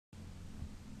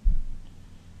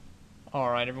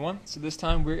Alright everyone, so this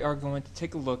time we are going to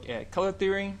take a look at color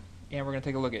theory, and we're going to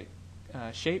take a look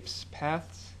at shapes,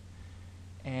 paths,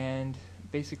 and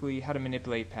basically how to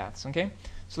manipulate paths. Okay,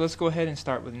 so let's go ahead and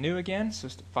start with new again. So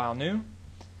file new,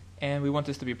 and we want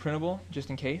this to be printable just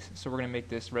in case, so we're going to make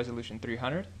this resolution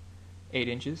 300, 8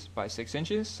 inches by 6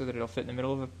 inches, so that it'll fit in the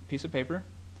middle of a piece of paper.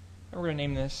 And we're going to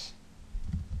name this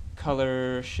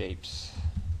color shapes.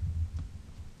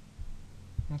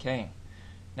 Okay,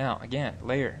 now again,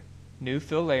 layer. New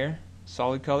fill layer,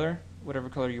 solid color, whatever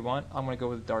color you want. I'm going to go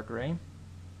with dark gray.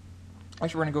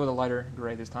 Actually, we're going to go with a lighter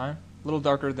gray this time. A little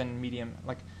darker than medium.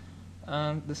 Like,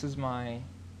 this is my,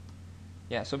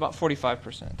 yeah, so about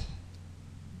 45%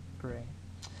 gray.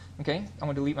 Okay, I'm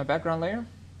going to delete my background layer.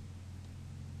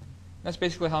 That's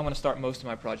basically how I'm going to start most of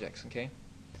my projects. Okay,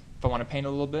 if I want to paint a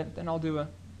little bit, then I'll do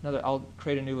I'll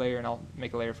create a new layer and I'll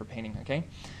make a layer for painting. Okay.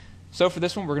 So for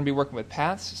this one, we're going to be working with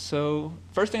paths. So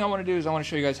first thing I want to do is I want to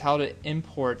show you guys how to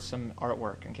import some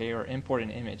artwork, okay, or import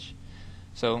an image.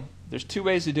 So there's two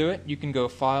ways to do it. You can go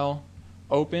File,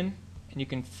 Open, and you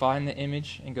can find the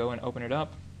image and go and open it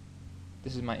up.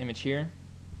 This is my image here.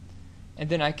 And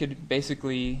then I could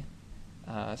basically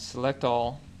select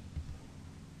all,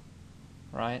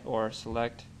 right, or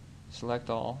select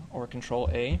all, or Control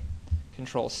A,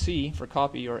 Control C for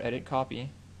copy or edit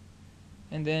copy.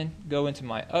 And then go into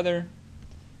my other,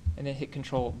 and then hit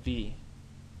Control V.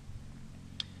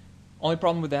 Only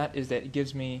problem with that is that it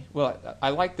gives me, well, I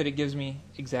like that it gives me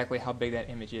exactly how big that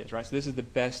image is, right? So this is the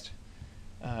best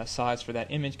size for that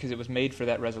image because it was made for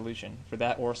that resolution, for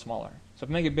that or smaller. So if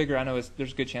I make it bigger, I know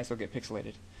there's a good chance it'll get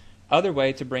pixelated. Other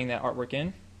way to bring that artwork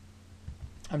in,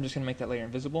 I'm just going to make that layer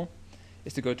invisible,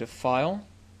 is to go to File,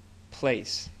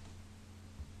 Place.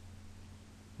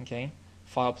 Okay.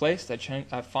 File place,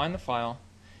 I find the file,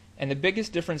 and the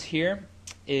biggest difference here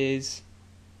is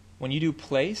when you do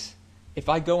place, if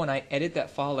I go and I edit that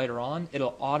file later on,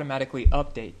 it'll automatically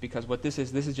update because what this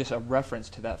is just a reference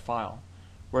to that file.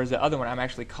 Whereas the other one, I'm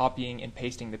actually copying and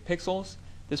pasting the pixels.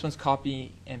 This one's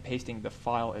copying and pasting the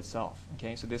file itself.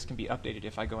 Okay, so this can be updated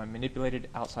if I go and manipulate it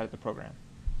outside of the program.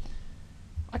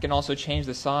 I can also change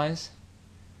the size,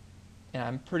 and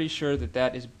I'm pretty sure that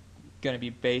that is going to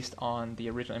be based on the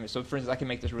original image. So for instance, I can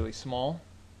make this really small,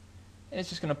 and it's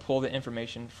just going to pull the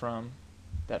information from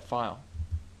that file.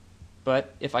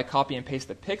 But if I copy and paste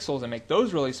the pixels and make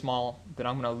those really small, then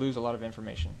I'm going to lose a lot of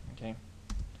information. Okay,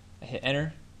 I hit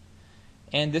enter,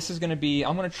 and this is going to be,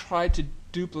 I'm going to try to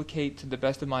duplicate to the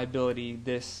best of my ability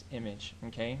this image,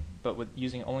 okay, but with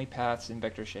using only paths and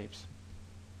vector shapes.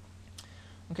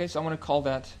 Okay, so I'm going to call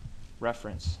that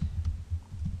reference.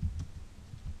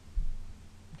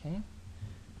 Okay,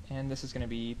 and this is going to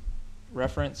be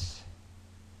reference,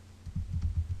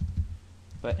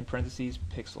 but in parentheses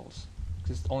pixels,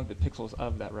 because it's only the pixels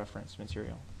of that reference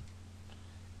material.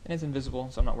 And it's invisible,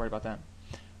 so I'm not worried about that.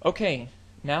 Okay,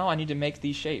 now I need to make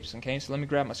these shapes. Okay, so let me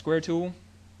grab my square tool,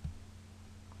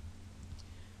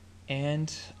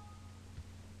 and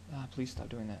please stop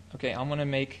doing that. Okay, I'm going to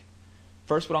make,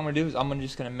 first what I'm going to do is I'm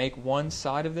just going to make one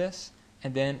side of this,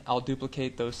 and then I'll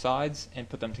duplicate those sides and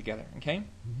put them together. Okay?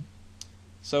 Mm-hmm.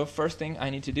 So first thing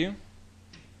I need to do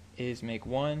is make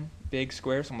one big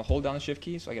square. So I'm going to hold down the shift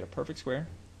key so I get a perfect square.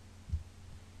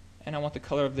 And I want the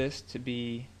color of this to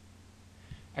be,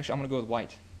 actually I'm going to go with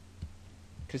white,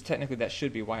 because technically that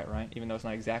should be white, right? Even though it's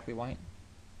not exactly white.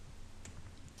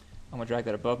 I'm going to drag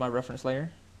that above my reference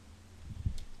layer.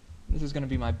 This is going to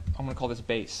be my, I'm going to call this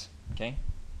base. Okay?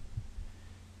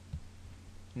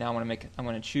 Now I'm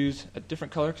going to choose a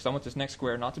different color because I want this next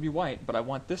square not to be white, but I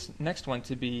want this next one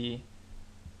to be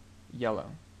yellow.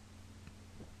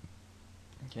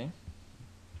 Okay.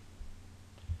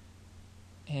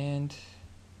 And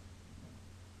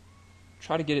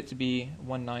try to get it to be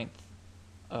 1/9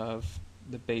 of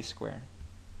the base square.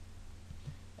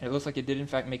 And it looks like it did in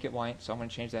fact make it white, so I'm going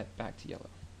to change that back to yellow.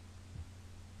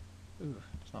 Ooh,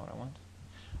 that's not what I want.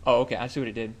 Oh, okay, I see what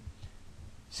it did.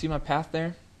 See my path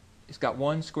there? It's got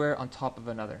one square on top of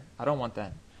another. I don't want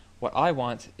that. What I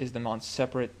want is them on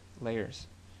separate layers.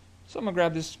 So I'm going to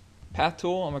grab this path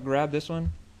tool. I'm going to grab this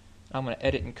one. I'm going to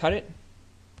edit and cut it.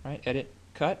 Right? Edit,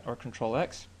 cut, or Control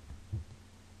X.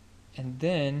 And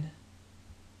then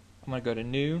I'm going to go to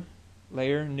New,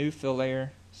 Layer, New Fill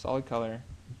Layer, Solid Color,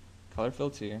 Color Fill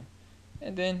 2,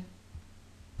 and then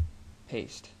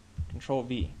Paste. Control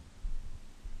V.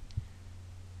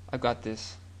 I've got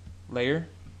this layer,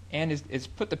 and it's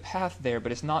put the path there,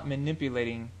 but it's not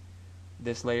manipulating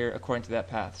this layer according to that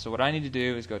path. So what I need to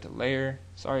do is go to Layer.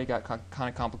 Sorry, it got kind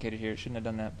of complicated here. Shouldn't have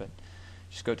done that, but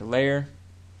just go to Layer,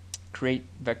 Create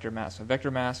Vector Mask. So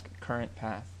Vector Mask, Current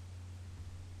Path.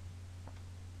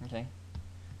 Okay.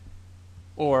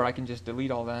 or I can just delete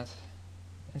all that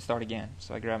and start again.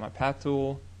 So I grab my path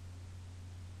tool,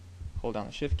 hold down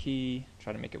the shift key,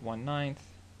 try to make it 1/9,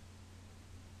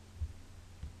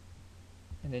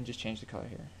 and then just change the color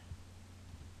here.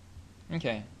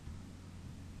 Okay.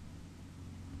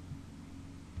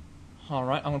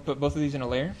 Alright, I'm going to put both of these in a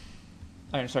layer.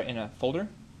 In a folder.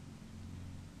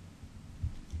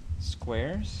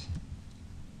 Squares.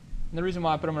 And the reason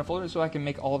why I put them in a folder is so I can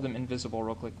make all of them invisible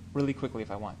really quickly if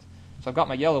I want. So I've got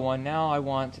my yellow one, now I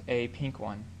want a pink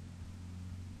one.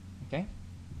 Okay?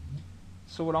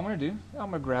 So what I'm going to do,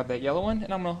 I'm going to grab that yellow one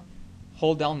and I'm going to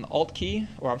hold down the Alt key,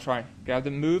 or grab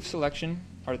the move selection,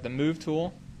 or the move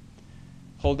tool,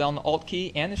 hold down the Alt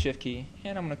key and the shift key,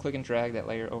 and I'm going to click and drag that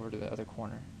layer over to the other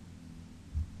corner.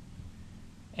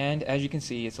 And as you can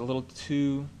see, it's a little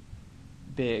too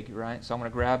big, right? So I'm going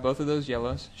to grab both of those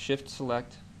yellows, shift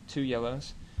select 2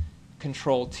 yellows,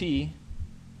 Control T,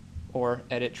 or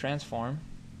edit transform,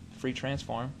 free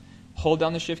transform, hold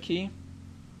down the shift key,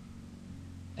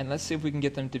 and let's see if we can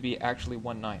get them to be actually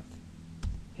 1/9.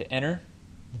 Hit enter,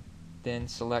 then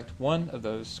select one of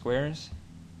those squares,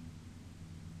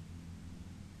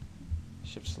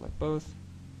 shift select both,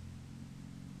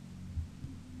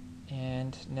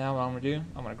 and now what I'm going to do,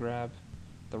 I'm going to grab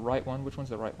the right one. Which one's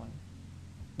the right one?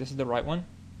 This is the right one.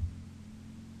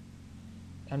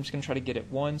 I'm just going to try to get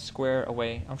it 1 square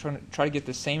away. I'm trying to get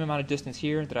the same amount of distance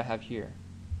here that I have here,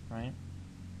 right?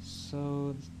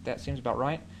 So that seems about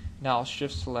right. Now I'll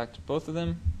shift select both of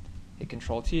them, hit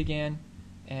Control T again,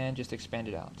 and just expand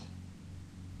it out.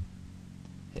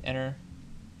 Hit enter.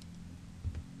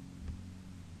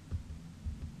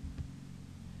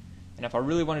 And if I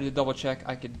really wanted to double check,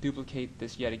 I could duplicate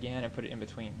this yet again and put it in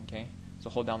between, okay? So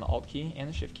hold down the Alt key and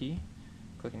the Shift key,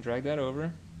 click and drag that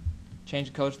over, change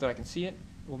the color so that I can see it.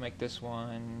 We'll make this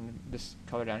one, this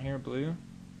color down here, blue.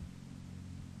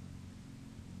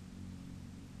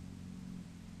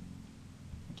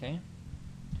 Okay.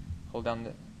 Hold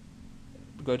down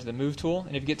go to the move tool,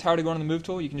 and if you get tired of going to the move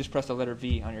tool, you can just press the letter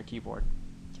V on your keyboard.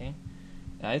 Okay.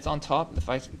 Now it's on top. If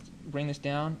I bring this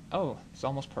down, oh, it's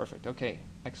almost perfect. Okay,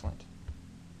 excellent.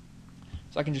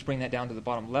 So I can just bring that down to the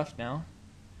bottom left now,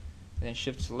 and then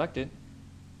shift select it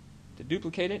to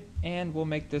duplicate it, and we'll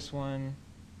make this one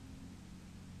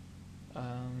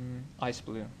ice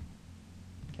blue.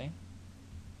 Okay.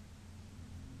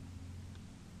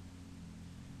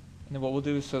 And then what we'll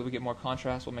do is, so that we get more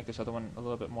contrast, we'll make this other one a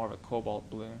little bit more of a cobalt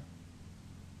blue.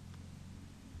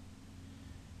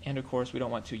 And of course, we don't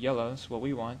want 2 yellows. What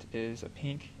we want is a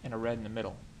pink and a red in the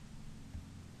middle.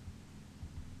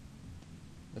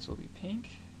 This will be pink,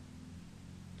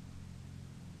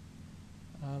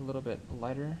 a little bit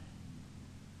lighter,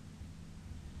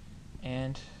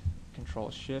 and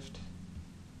Control Shift,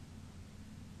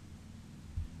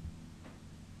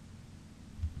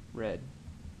 red.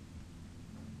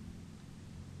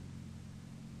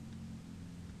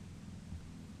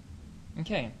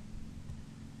 Okay.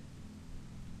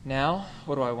 Now,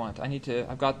 what do I want?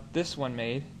 I've got this one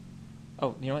made.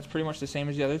 Oh, you know, it's pretty much the same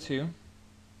as the other two.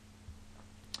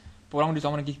 But what I want to do is I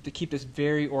want to keep this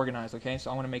very organized, okay? So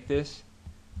I want to make this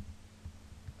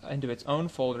into its own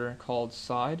folder called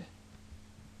side.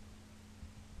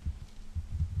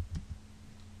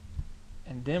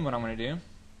 And then what I'm going to do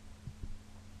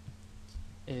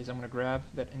is I'm going to grab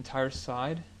that entire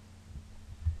side,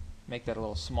 make that a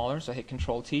little smaller. So I hit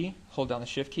Control T, hold down the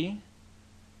Shift key,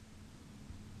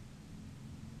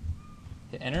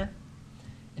 hit enter.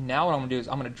 And now what I'm going to do is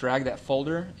I'm going to drag that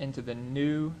folder into the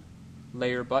new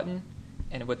layer button,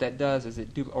 and what that does is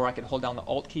or I could hold down the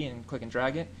Alt key and click and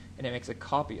drag it, and it makes a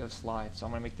copy of slide. So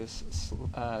I'm going to make this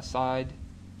side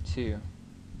 2.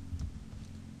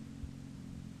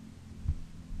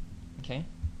 Okay,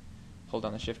 hold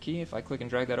down the Shift key. If I click and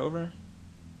drag that over,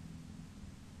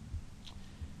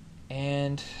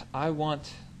 and I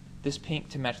want this pink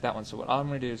to match that one. So what I'm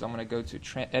going to do is I'm going to go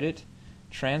to Edit,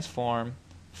 Transform,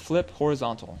 Flip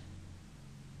Horizontal.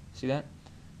 See that?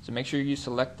 So make sure you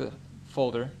select the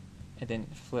folder and then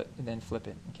flip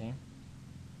it. Okay.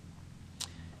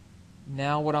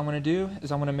 Now what I'm going to do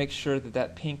is I'm going to make sure that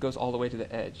that pink goes all the way to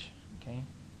the edge. Okay.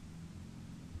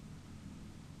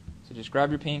 So just grab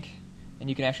your pink, and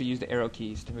you can actually use the arrow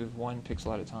keys to move 1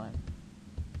 pixel at a time.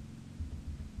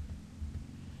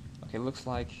 Okay, looks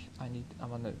like let me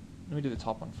do the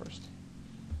top one first.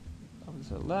 Over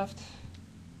to the left,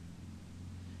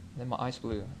 and then my ice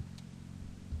blue.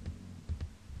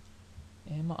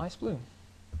 And my ice blue.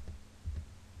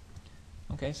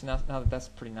 Okay, so now that that's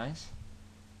pretty nice,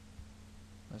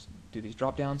 let's do these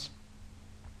drop downs.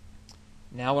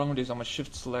 Now what I'm going to do is I'm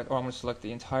going to select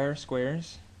the entire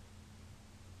squares,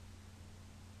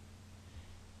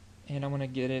 and I want to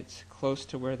get it close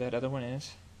to where that other one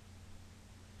is.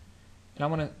 And I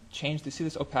want to change see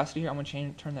this opacity here? I want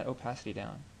to turn that opacity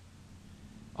down.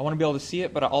 I want to be able to see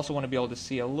it, but I also want to be able to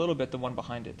see a little bit the one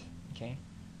behind it. Okay,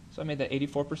 so I made that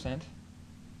 84%.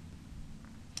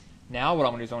 Now what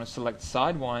I'm going to do is I want to select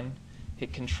side 1,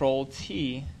 hit Control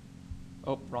T.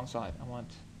 Oh, wrong side. I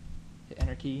want hit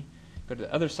Enter key, go to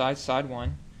the other side, side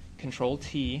 1, Control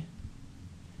T,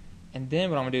 and then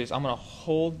what I'm going to do is I'm going to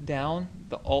hold down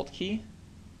the Alt key,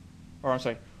 or I'm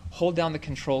sorry, hold down the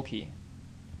Control key,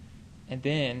 and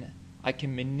then I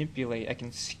can manipulate, I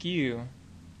can skew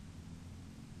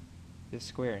this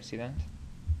square. See that?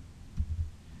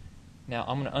 Now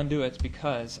I'm going to undo it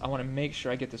because I want to make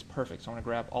sure I get this perfect. So I'm going to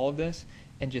grab all of this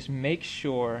and just make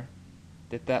sure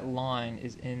that that line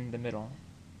is in the middle.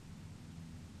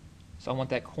 So I want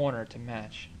that corner to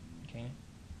match. Okay.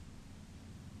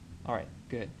 All right.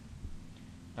 Good.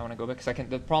 I want to go back because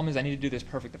the problem is I need to do this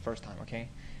perfect the first time. Okay.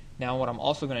 Now what I'm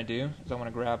also going to do is I want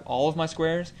to grab all of my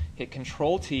squares, hit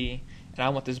Control T, and I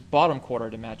want this bottom quarter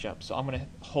to match up. So I'm going to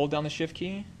hold down the Shift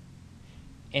key,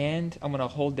 and I'm going to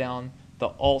hold down the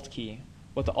Alt key.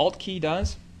 What the Alt key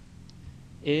does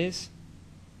is,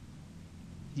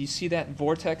 you see that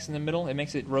vortex in the middle? It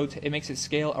makes it rotate. It makes it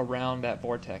scale around that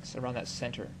vortex, around that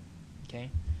center.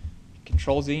 Okay.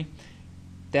 Control Z.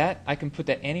 That I can put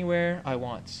that anywhere I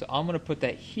want. So I'm going to put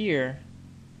that here,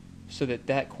 so that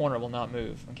that corner will not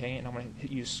move. Okay. And I'm going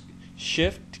to use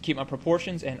Shift to keep my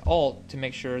proportions and Alt to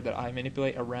make sure that I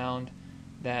manipulate around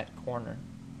that corner.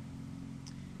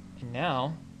 And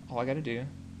now all I got to do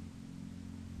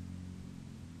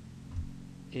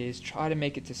is try to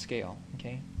make it to scale.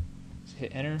 Okay. So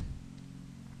hit Enter.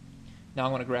 Now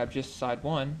I'm going to grab just side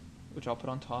 1, which I'll put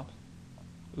on top.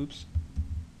 Oops.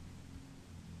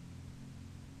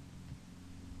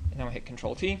 And I'm going to hit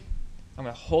Control T. I'm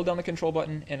going to hold down the Control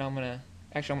button, and I'm going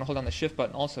to hold down the Shift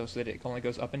button also, so that it only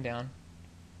goes up and down.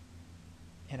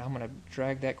 And I'm going to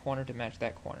drag that corner to match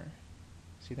that corner.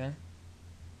 See that?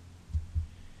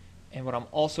 And what I'm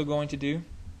also going to do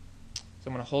is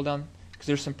I'm going to hold down, because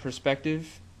there's some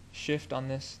perspective shift on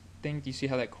this thing. Do you see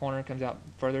how that corner comes out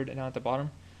further down at the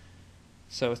bottom?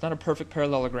 So it's not a perfect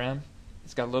parallelogram.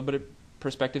 It's got a little bit of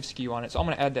perspective skew on it. So I'm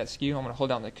going to add that skew. I'm going to hold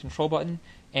down the Control button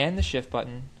and the Shift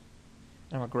button, and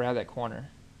I'm going to grab that corner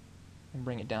and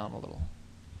bring it down a little.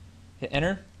 Hit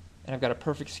Enter, and I've got a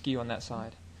perfect skew on that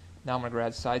side. Now I'm going to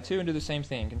grab side 2 and do the same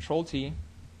thing. Control T.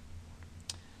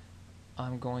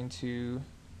 I'm going to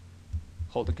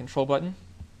hold the Control button,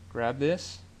 grab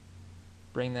this,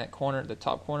 bring that corner, the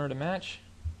top corner to match,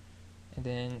 and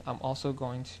then I'm also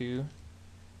going to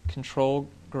Control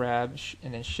grab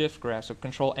and then Shift grab. So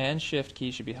Control and Shift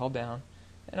key should be held down,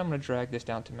 and I'm going to drag this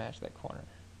down to match that corner.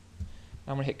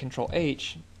 Now I'm going to hit Control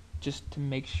H just to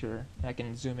make sure, and I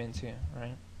can zoom in too,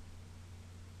 right?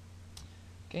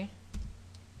 Okay.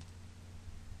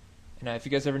 And now if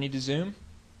you guys ever need to zoom,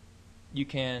 you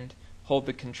can hold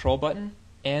the Control button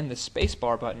and the space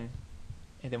bar button,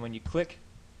 and then when you click,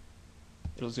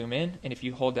 it'll zoom in. And if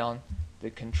you hold down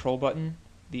the Control button,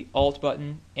 the Alt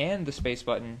button, and the space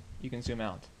button, you can zoom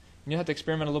out. And you'll have to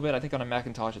experiment a little bit. I think on a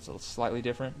Macintosh it's a little slightly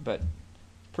different, but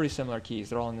pretty similar keys.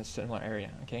 They're all in this similar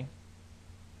area. Okay.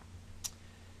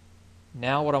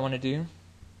 Now what I want to do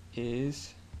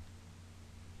is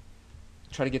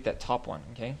try to get that top one.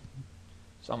 Okay.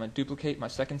 So I'm going to duplicate my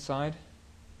second side,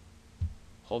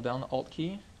 hold down the Alt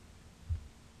key,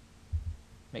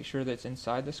 make sure that it's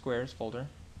inside the squares folder.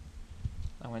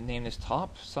 I'm going to name this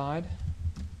top side.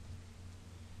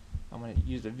 I'm going to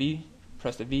use the V,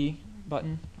 press the V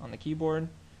button on the keyboard,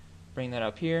 bring that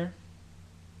up here,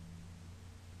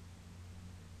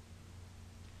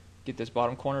 get this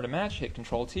bottom corner to match, hit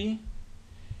Control T,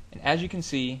 and as you can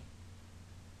see,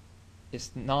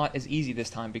 it's not as easy this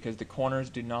time because the corners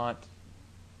do not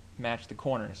match the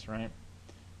corners, right?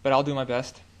 But I'll do my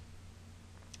best.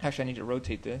 Actually, I need to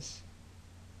rotate this.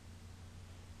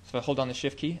 So if I hold down the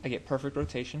Shift key, I get perfect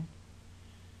rotation.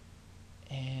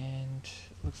 And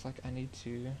it looks like I need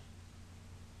to,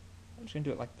 I'm just going to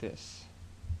do it like this.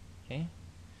 Okay?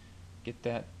 Get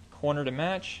that corner to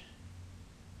match.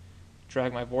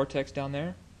 Drag my vortex down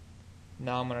there.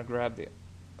 Now I'm going to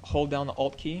hold down the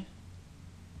Alt key,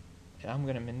 and I'm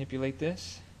going to manipulate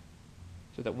this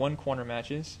so that one corner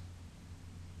matches.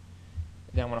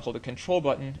 Then I'm going to hold the Control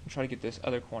button and try to get this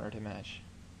other corner to match.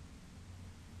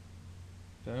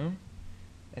 Boom.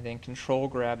 And then Control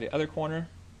grab the other corner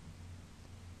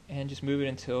and just move it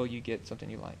until you get something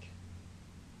you like.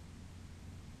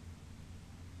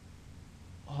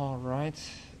 Alright.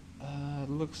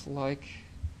 Looks like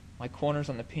my corners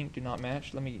on the pink do not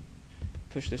match. Let me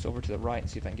push this over to the right and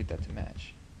see if I can get that to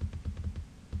match.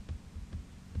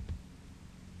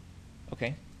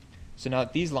 Okay, so now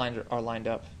that these lines are lined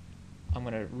up, I'm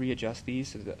going to readjust these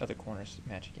so the other corners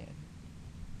match again.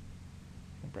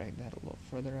 Drag that a little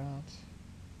further out.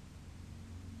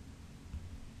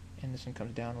 And this one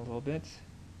comes down a little bit.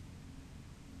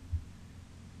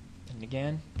 And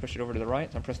again, push it over to the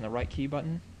right. So I'm pressing the right key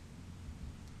button.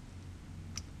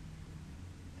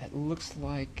 It looks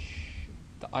like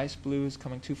the ice blue is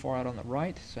coming too far out on the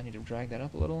right, so I need to drag that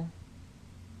up a little.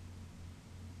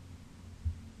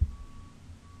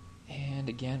 And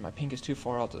again, my pink is too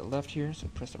far out to the left here, so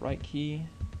press the right key.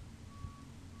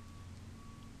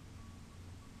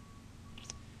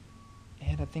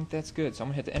 And I think that's good. So I'm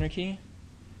going to hit the enter key.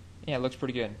 Yeah, it looks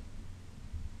pretty good.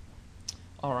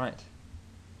 Alright.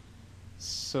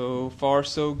 So far,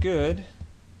 so good.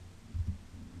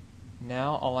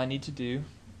 Now all I need to do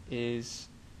is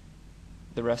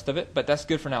the rest of it, but that's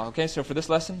good for now. Okay, so for this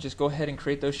lesson, just go ahead and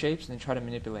create those shapes and then try to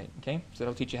manipulate. Okay, so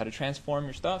that'll teach you how to transform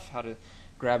your stuff, how to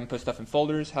grab and put stuff in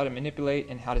folders, how to manipulate,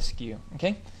 and how to skew.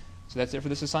 Okay, so that's it for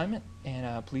this assignment,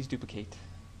 and please duplicate.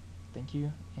 Thank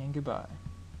you, and goodbye.